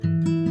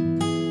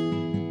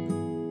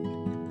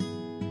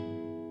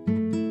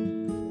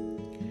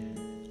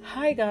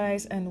Hi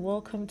guys, and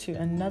welcome to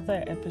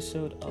another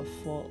episode of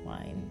Fault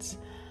Lines.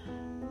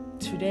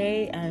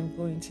 Today I'm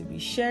going to be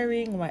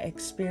sharing my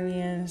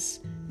experience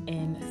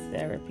in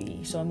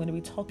therapy. So I'm going to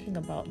be talking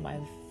about my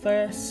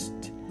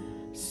first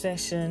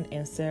session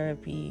in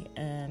therapy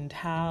and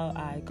how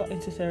I got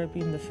into therapy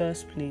in the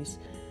first place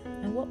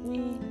and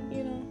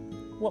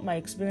what my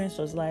experience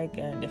was like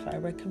and if I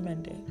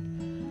recommend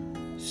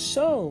it.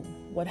 So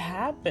what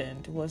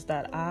happened was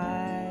that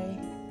I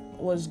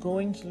was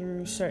going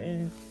through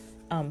certain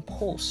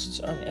posts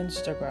on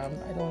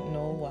Instagram. I don't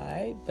know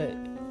why, but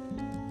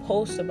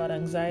posts about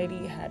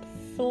anxiety had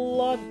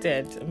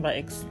flooded my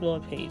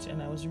Explore page,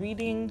 and I was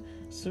reading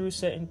through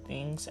certain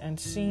things and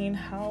seeing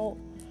how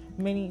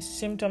many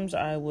symptoms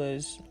I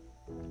was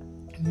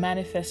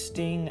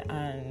manifesting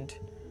and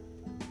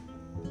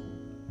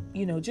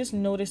just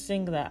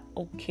noticing that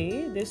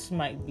okay, this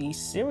might be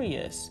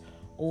serious,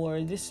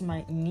 or this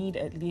might need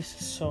at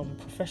least some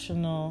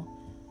professional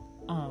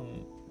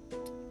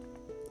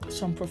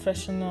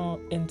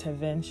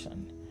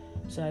intervention.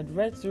 So I'd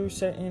read through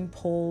certain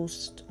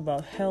posts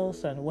about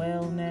health and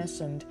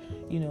wellness and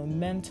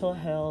mental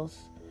health,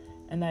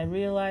 and I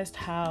realized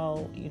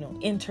how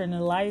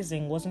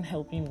internalizing wasn't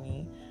helping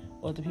me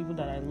or the people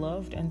that I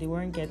loved, and they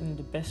weren't getting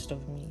the best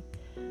of me.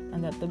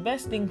 And that the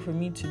best thing for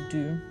me to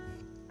do,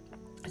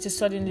 I just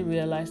suddenly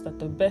realized that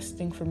the best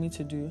thing for me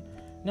to do,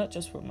 not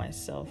just for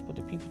myself but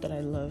the people that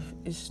I love,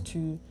 is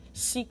to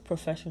seek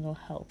professional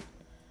help.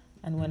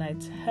 And when I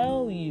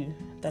tell you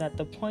that at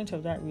the point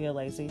of that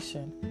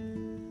realization,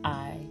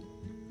 I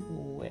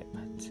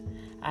wept.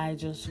 I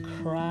just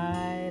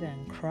cried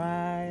and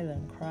cried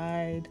and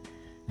cried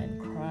and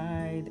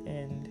cried.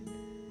 And,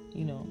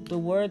 the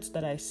words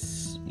that I,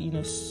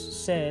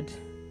 said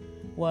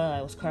while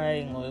I was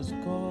crying was,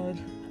 God,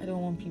 I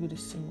don't want people to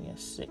see me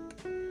as sick.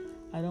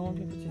 I don't want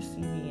people to see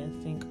me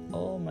and think,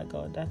 oh my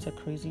God, that's a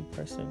crazy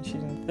person. She's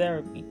in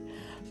therapy.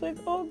 It's like,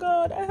 oh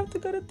God, I have to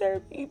go to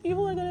therapy.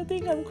 People are going to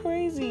think I'm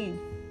crazy.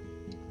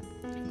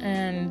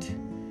 And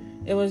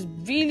it was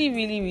really,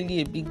 really, really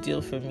a big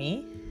deal for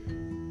me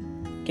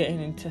getting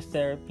into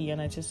therapy.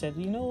 And I just said,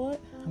 you know what?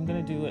 I'm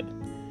going to do it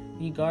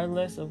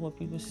regardless of what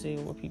people say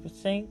or what people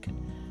think.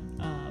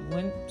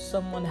 When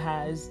someone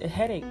has a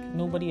headache,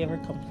 nobody ever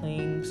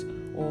complains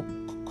or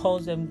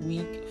calls them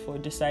weak for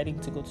deciding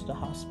to go to the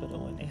hospital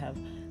when they have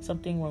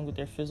something wrong with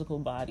their physical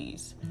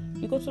bodies.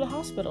 You go to the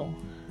hospital,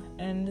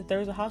 and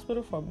there's a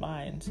hospital for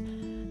minds.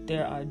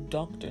 There are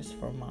doctors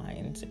for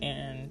minds,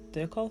 and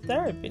they're called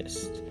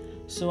therapists.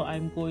 So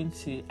I'm going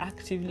to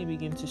actively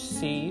begin to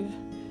save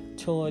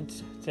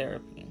towards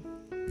therapy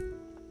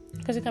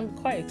because it can be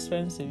quite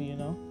expensive,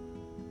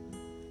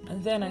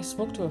 And then I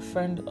spoke to a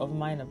friend of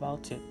mine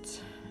about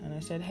it, and I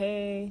said,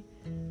 hey,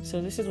 so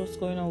this is what's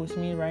going on with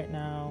me right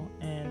now,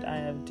 and I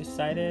have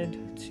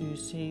decided to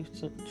save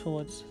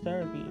towards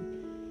therapy.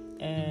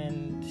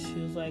 And she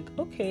was like,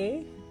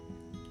 okay,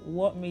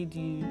 what made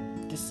you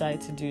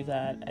decide to do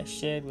that? I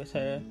shared with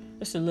her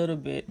just a little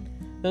bit.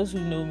 Those who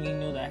know me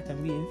know that I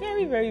can be a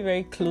very, very,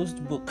 very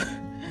closed book.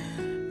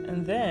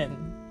 And then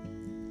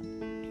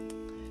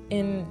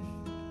in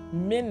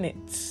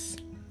minutes,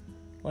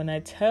 when I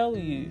tell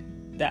you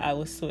that I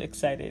was so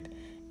excited,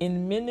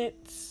 in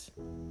minutes,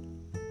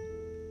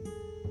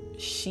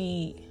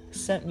 she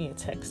sent me a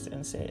text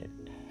and said,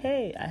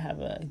 hey, I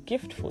have a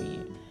gift for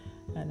you.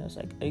 And I was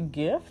like, a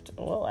gift?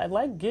 Well, I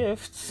like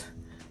gifts.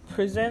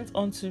 Present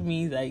unto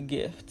me thy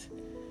gift.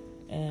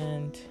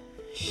 And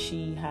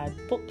she had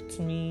booked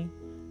me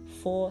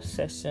 4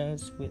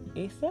 sessions with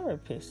a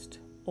therapist.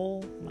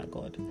 Oh my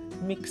God,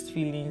 mixed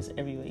feelings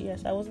everywhere.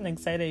 Yes, I wasn't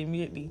excited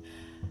immediately.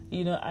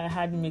 I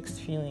had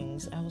mixed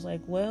feelings. I was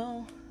like,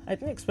 well, I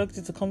didn't expect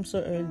it to come so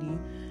early.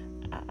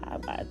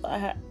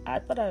 I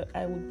thought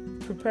I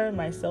would prepare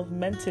myself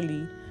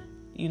mentally,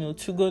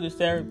 to go to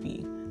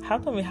therapy. How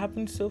come it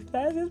happened so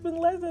fast? It's been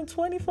less than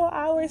 24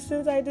 hours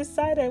since I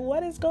decided.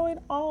 What is going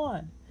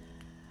on?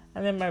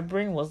 And then my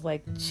brain was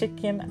like,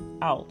 chicken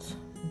out.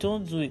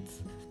 Don't do it.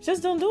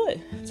 Just don't do it.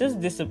 Just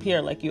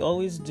disappear like you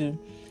always do.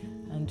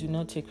 And do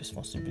not take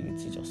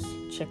responsibility. Just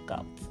check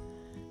out.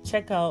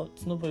 Check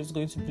out. Nobody's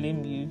going to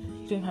blame you.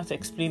 You don't have to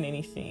explain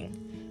anything.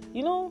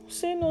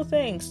 Say no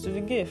thanks to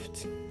the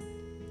gift.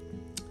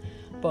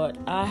 But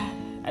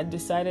I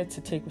decided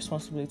to take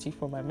responsibility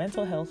for my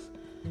mental health.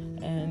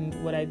 And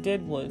what I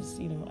did was,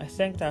 I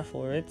thanked her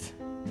for it.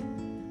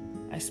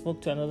 I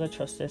spoke to another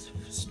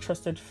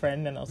trusted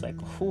friend, and I was like,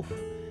 "Ooh,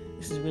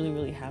 this is really,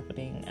 really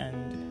happening."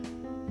 And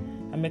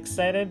I'm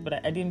excited,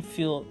 but I didn't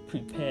feel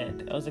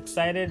prepared. I was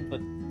excited,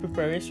 but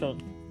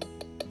preparation,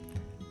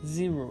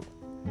 0.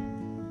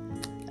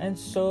 And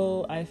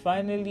so I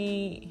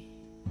finally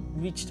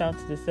reached out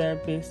to the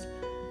therapist.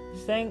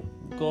 Thank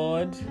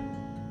God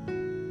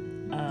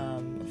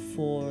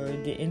for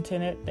the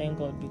internet. Thank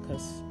God,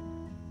 because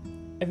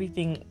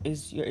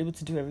you're able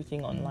to do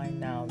everything online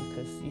now,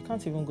 because you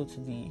can't even go to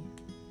the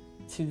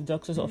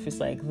doctor's office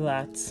like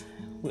that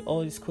with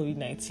all this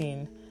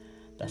COVID-19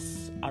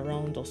 that's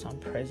around us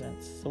and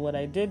present. So what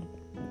I did,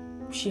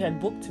 she had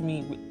booked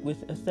me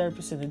with a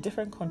therapist in a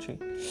different country.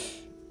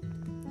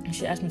 And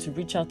she asked me to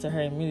reach out to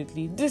her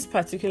immediately. This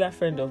particular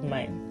friend of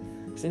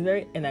mine is a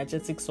very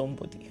energetic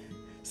somebody.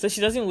 So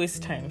she doesn't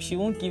waste time. She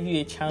won't give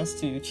you a chance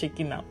to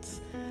chicken out.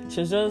 She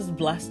was just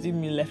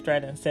blasting me left,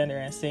 right, and center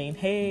and saying,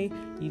 hey,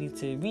 you need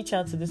to reach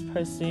out to this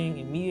person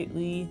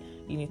immediately.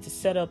 You need to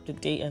set up the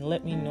date and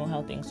let me know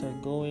how things are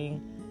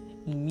going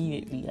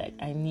immediately. Like,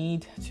 I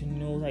need to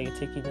know that you're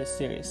taking this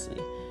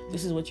seriously.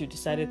 This is what you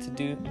decided to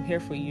do. I'm here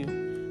for you,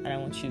 and I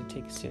want you to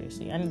take it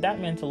seriously. And that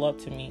meant a lot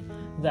to me,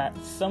 that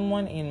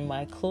someone in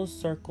my close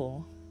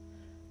circle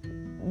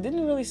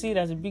didn't really see it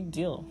as a big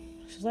deal.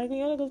 She's like, you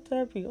want to go to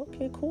therapy?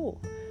 Okay,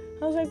 cool.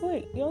 I was like,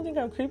 wait, you don't think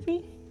I'm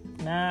creepy?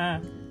 Nah,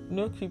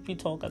 no creepy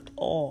talk at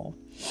all.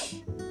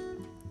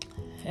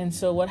 And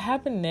so what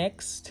happened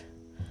next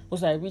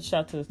was I reached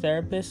out to the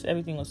therapist.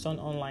 Everything was done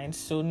online.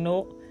 So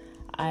no,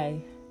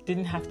 I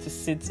didn't have to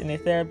sit in a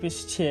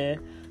therapist chair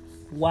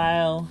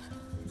while,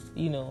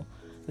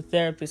 the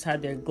therapist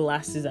had their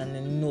glasses and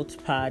a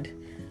notepad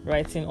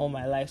writing all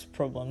my life's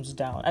problems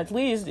down. At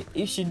least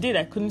if she did,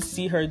 I couldn't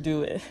see her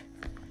do it.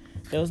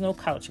 There was no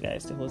couch,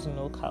 guys. There was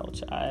no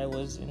couch. I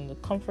was in the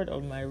comfort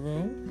of my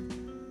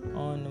room,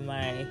 on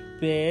my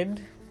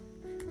bed,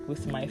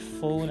 with my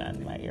phone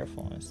and my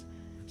earphones.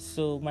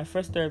 So my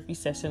first therapy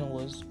session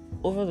was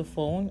over the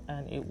phone,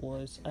 and it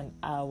was an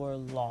hour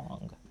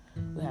long.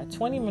 We had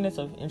 20 minutes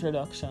of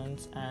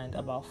introductions and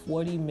about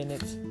 40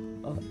 minutes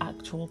of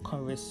actual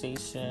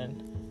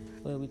conversation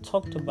where we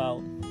talked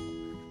about,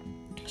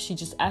 she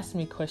just asked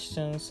me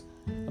questions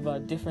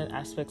about different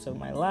aspects of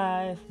my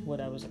life, what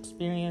I was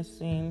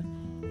experiencing,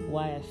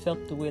 why I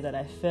felt the way that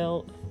I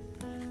felt.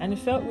 And it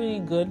felt really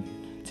good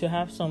to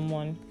have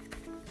someone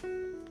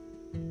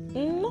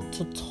not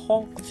to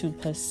talk to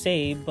per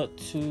se, but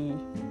to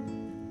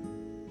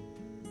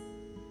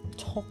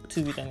talk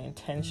to with an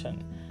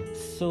intention.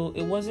 So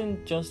it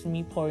wasn't just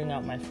me pouring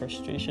out my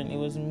frustration, it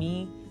was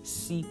me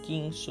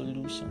seeking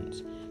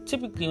solutions.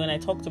 Typically, when I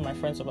talk to my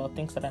friends about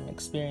things that I'm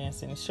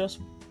experiencing, it's just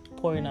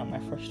pouring out my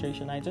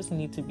frustration. I just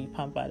need to be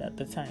pampered at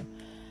the time.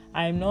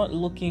 I'm not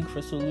looking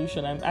for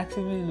solution. I'm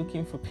actively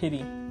looking for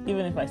pity,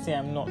 even if I say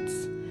I'm not.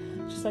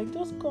 Just like,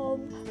 just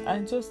come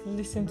and just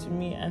listen to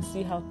me and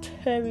see how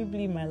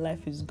terribly my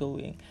life is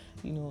going.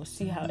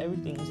 See how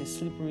everything is a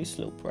slippery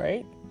slope,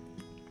 right?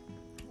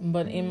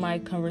 But in my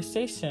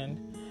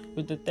conversation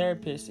with the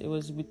therapist, it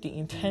was with the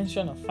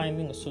intention of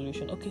finding a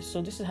solution. Okay,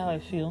 so this is how I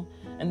feel,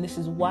 and this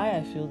is why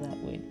I feel that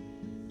way.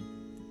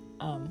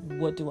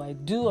 What do I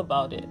do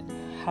about it?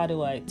 How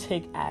do I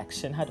take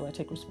action? How do I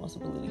take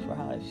responsibility for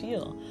how I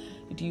feel?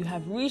 Do you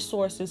have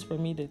resources for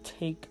me to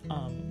take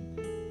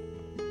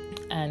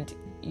and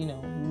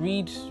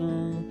read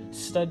through,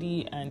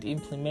 study, and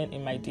implement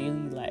in my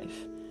daily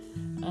life?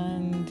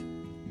 And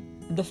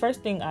the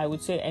first thing I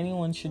would say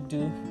anyone should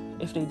do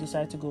if they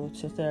decide to go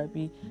to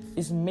therapy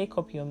is make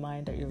up your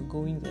mind that you're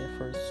going there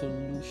for a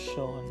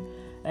solution.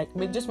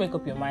 Just make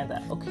up your mind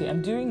that, okay,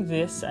 I'm doing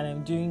this and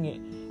I'm doing it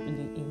with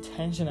the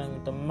intention and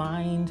with the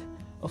mind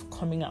of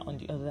coming out on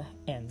the other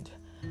end.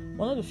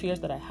 One of the fears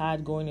that I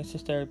had going into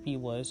therapy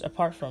was,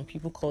 apart from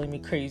people calling me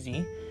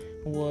crazy,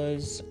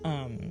 was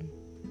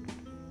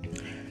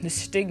the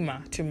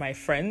stigma to my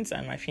friends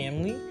and my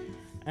family,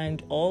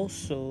 and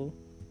also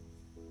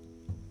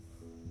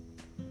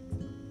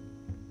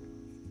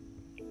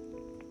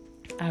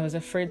I was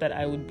afraid that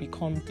I would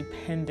become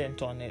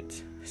dependent on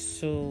it.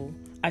 So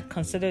I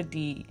considered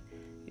the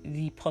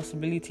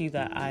possibility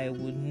that I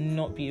would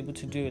not be able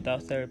to do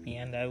without therapy,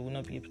 and I would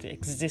not be able to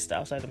exist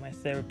outside of my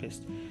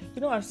therapist.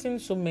 I've seen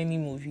so many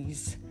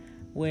movies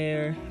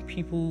where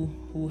people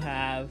who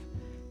have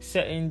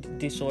certain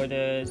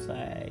disorders,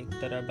 like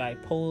that are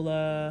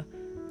bipolar,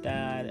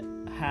 that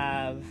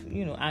have,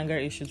 anger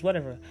issues,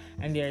 whatever,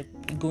 and they're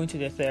going to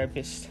their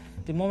therapist.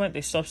 The moment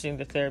they stop seeing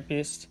the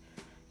therapist,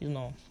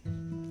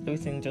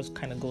 everything just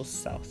kind of goes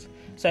south.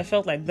 So I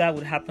felt like that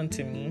would happen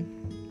to me.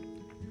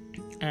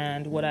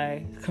 And what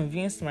I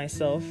convinced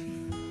myself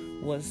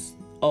was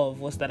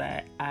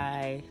that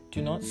I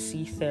do not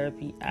see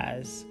therapy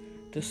as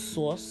the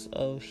source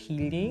of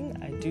healing.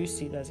 I do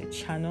see it as a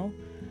channel.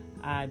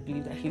 I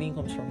believe that healing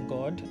comes from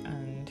God,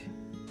 and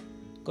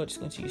God is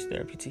going to use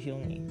therapy to heal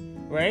me,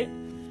 right?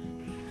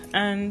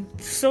 And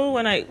so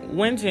when I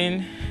went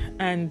in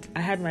and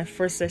I had my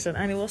first session,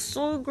 and it was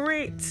so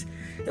great.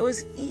 It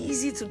was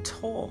easy to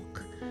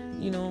talk,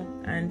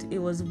 and it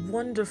was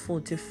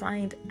wonderful to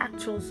find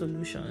actual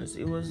solutions.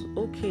 It was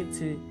okay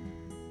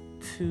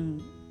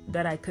to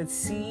that I could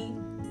see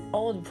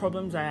all the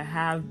problems I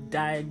have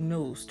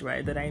diagnosed,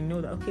 right? That I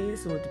know that, okay,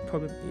 this is what the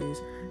problem is.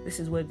 This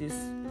is where this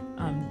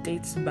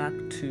dates back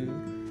to.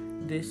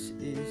 This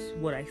is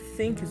what I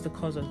think is the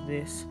cause of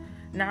this.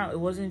 Now, it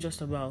wasn't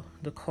just about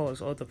the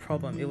cause or the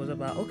problem. It was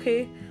about,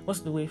 okay,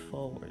 what's the way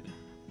forward?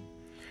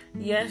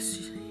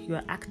 Yes,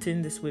 you're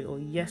acting this way, or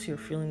yes, you're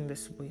feeling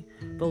this way,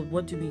 but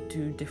what do we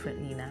do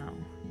differently now?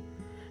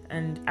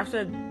 And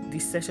after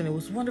this session, it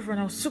was wonderful,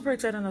 and I was super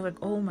excited, and I was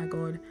like, oh my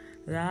God,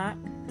 that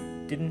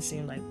didn't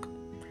seem like,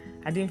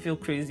 I didn't feel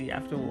crazy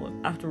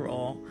after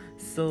all.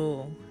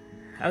 So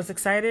I was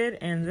excited,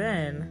 and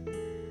then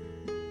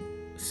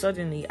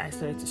suddenly I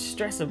started to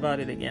stress about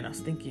it again. I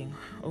was thinking,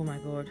 oh my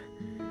God,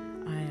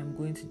 I am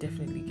going to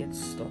definitely get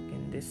stuck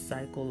in this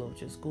cycle of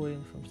just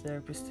going from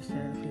therapist to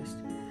therapist.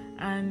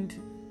 And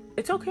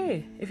it's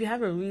okay. If you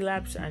have a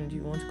relapse and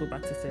you want to go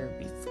back to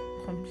therapy, it's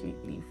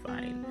completely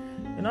fine.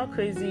 You're not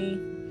crazy,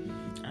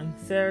 and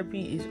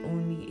therapy is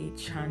only a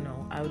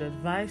channel. I would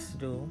advise,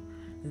 though,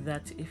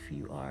 that if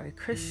you are a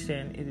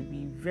Christian, it would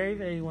be very,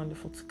 very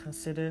wonderful to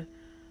consider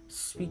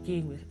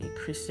speaking with a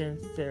Christian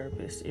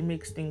therapist. It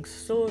makes things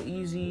so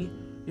easy.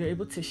 You're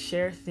able to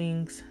share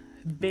things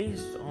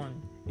based on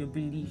your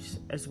beliefs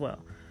as well.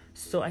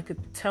 So I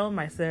could tell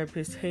my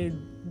therapist, hey,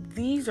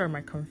 these are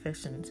my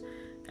confessions,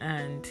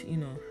 and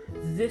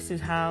this is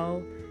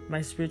how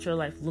my spiritual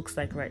life looks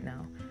like right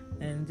now,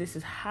 and this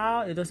is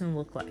how it doesn't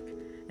look like,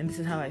 and this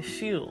is how I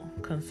feel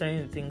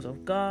concerning the things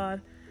of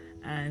God.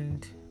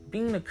 And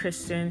being a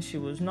Christian, she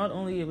was not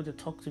only able to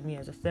talk to me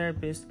as a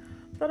therapist,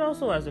 but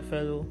also as a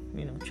fellow,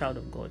 child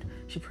of God.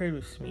 She prayed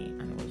with me,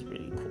 and it was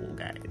really cool,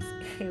 guys.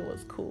 It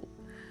was cool.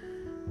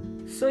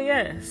 So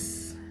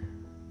yes,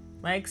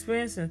 my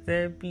experience in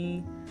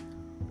therapy,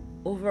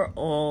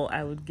 overall,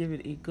 I would give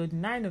it a good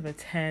 9 over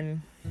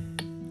 10,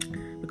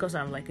 because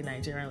I'm like a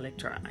Nigerian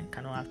lecturer. I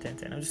cannot have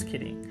 10. I'm just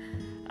kidding.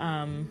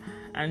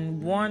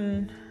 And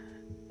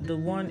the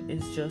one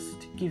is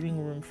just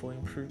giving room for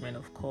improvement,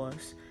 of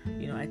course.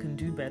 I can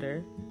do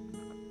better.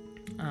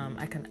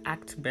 I can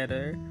act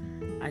better.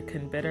 I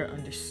can better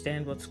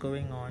understand what's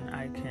going on.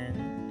 I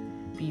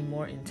can be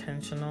more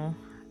intentional.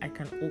 I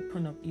can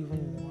open up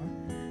even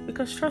more.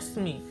 Because trust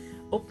me,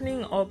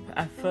 opening up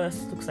at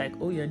first looks like,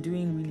 oh, you're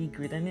doing really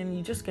great. And then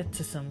you just get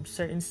to some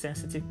certain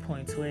sensitive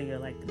points where you're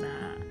like,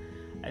 nah,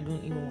 I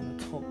don't even want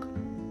to talk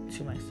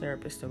to my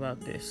therapist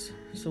about this.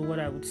 So what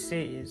I would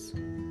say is,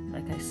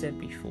 like I said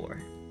before,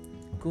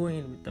 go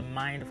in with the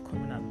mind of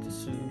coming up with a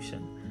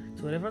solution.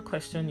 So whatever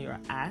question you're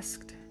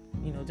asked,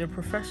 they're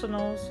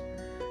professionals.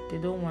 They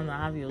don't want to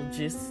have your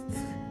gist.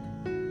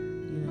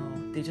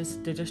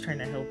 They're just trying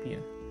to help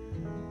you.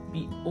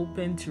 Be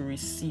open to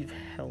receive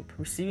help.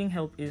 Receiving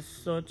help is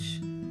such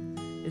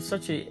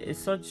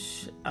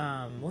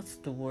what's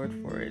the word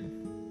for it?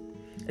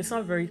 It's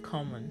not very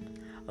common.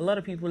 A lot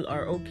of people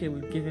are okay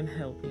with giving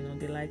help.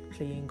 They like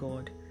playing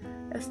God.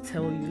 Let's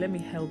tell you, let me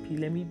help you.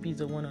 Let me be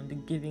the one on the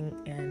giving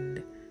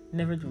end,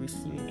 never the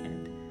receiving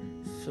end.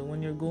 So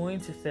when you're going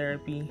to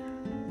therapy,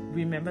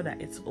 remember that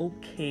it's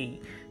okay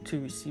to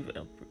receive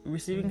help.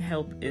 Receiving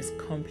help is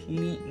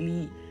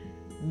completely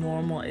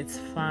normal. It's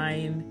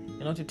fine.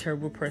 You're not a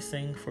terrible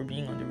person for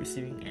being on the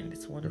receiving end.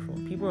 It's wonderful.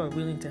 People are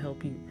willing to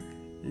help you.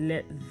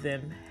 Let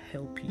them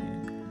help you.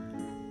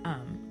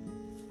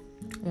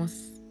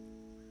 Once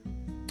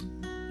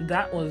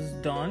that was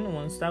done,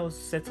 once that was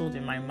settled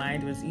in my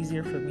mind, it was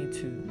easier for me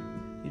to,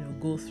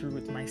 go through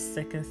with my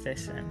second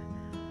session.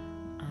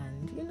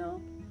 And,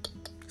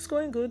 it's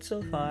going good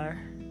so far.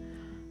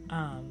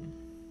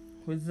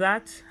 With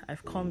that,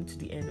 I've come to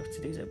the end of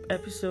today's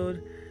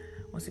episode.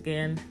 Once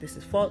again, this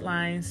is Fault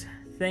Lines.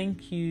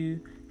 Thank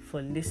you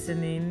for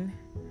listening.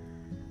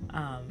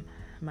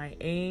 My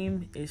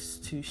aim is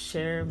to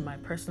share my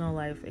personal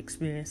life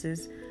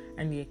experiences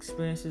and the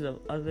experiences of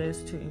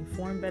others to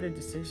inform better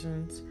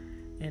decisions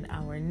in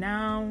our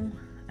now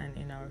and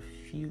in our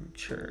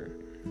future.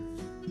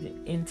 The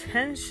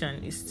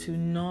intention is to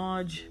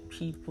nudge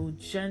people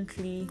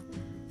gently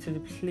to the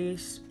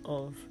place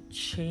of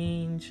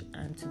change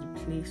and to the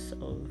place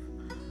of,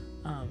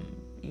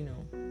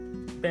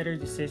 better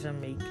decision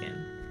making.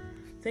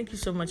 Thank you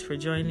so much for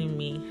joining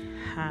me.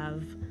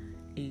 Have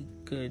a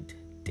good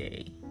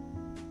day.